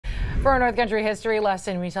For our North Country history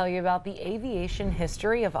lesson, we tell you about the aviation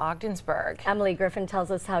history of Ogdensburg. Emily Griffin tells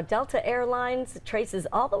us how Delta Airlines traces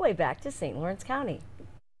all the way back to St. Lawrence County.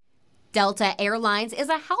 Delta Airlines is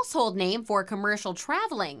a household name for commercial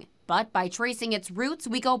traveling, but by tracing its roots,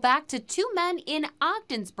 we go back to two men in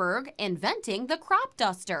Ogdensburg inventing the crop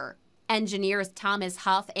duster. Engineers Thomas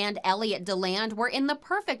Huff and Elliot DeLand were in the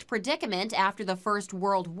perfect predicament after the First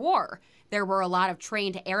World War. There were a lot of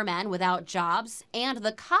trained airmen without jobs, and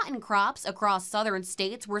the cotton crops across southern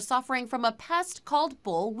states were suffering from a pest called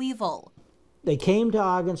boll weevil. They came to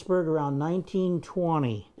Ogdensburg around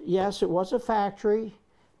 1920. Yes, it was a factory,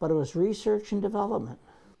 but it was research and development.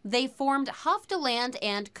 They formed Huff DeLand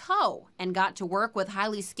and Co. and got to work with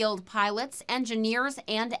highly skilled pilots, engineers,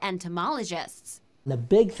 and entomologists. The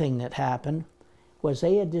big thing that happened was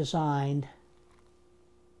they had designed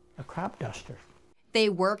a crop duster. They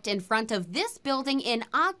worked in front of this building in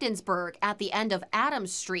Ogdensburg at the end of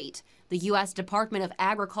Adams Street. The U.S. Department of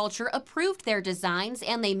Agriculture approved their designs,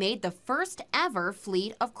 and they made the first ever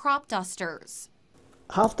fleet of crop dusters.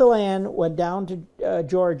 Huff DeLand went down to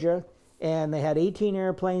Georgia, and they had 18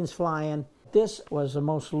 airplanes flying. This was the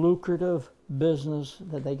most lucrative business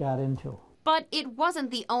that they got into. But it wasn't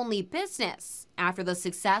the only business. After the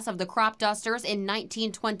success of the crop dusters in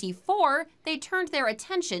 1924, they turned their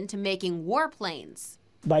attention to making warplanes.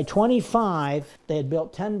 By 25, they had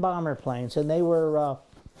built 10 bomber planes, and they were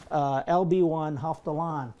LB-1 Huff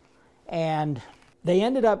DeLand. And they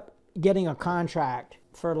ended up getting a contract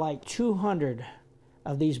for like 200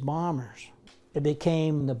 of these bombers. It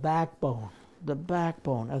became the backbone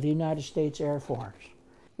of the United States Air Force.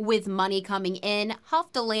 With money coming in,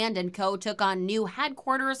 Huff DeLand & Co. took on new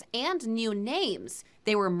headquarters and new names.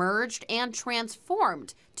 They were merged and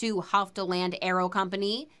transformed to Huff DeLand Aero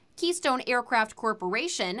Company, Keystone Aircraft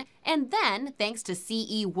Corporation, and then, thanks to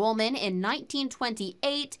C.E. Woolman in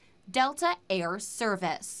 1928, Delta Air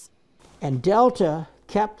Service. And Delta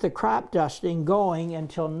kept the crop dusting going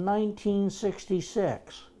until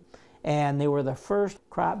 1966. And they were the first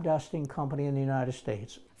crop dusting company in the United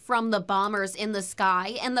States. From the bombers in the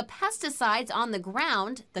sky and the pesticides on the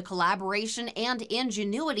ground, the collaboration and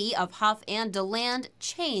ingenuity of Huff and DeLand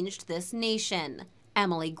changed this nation.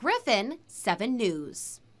 Emily Griffin, 7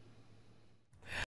 News.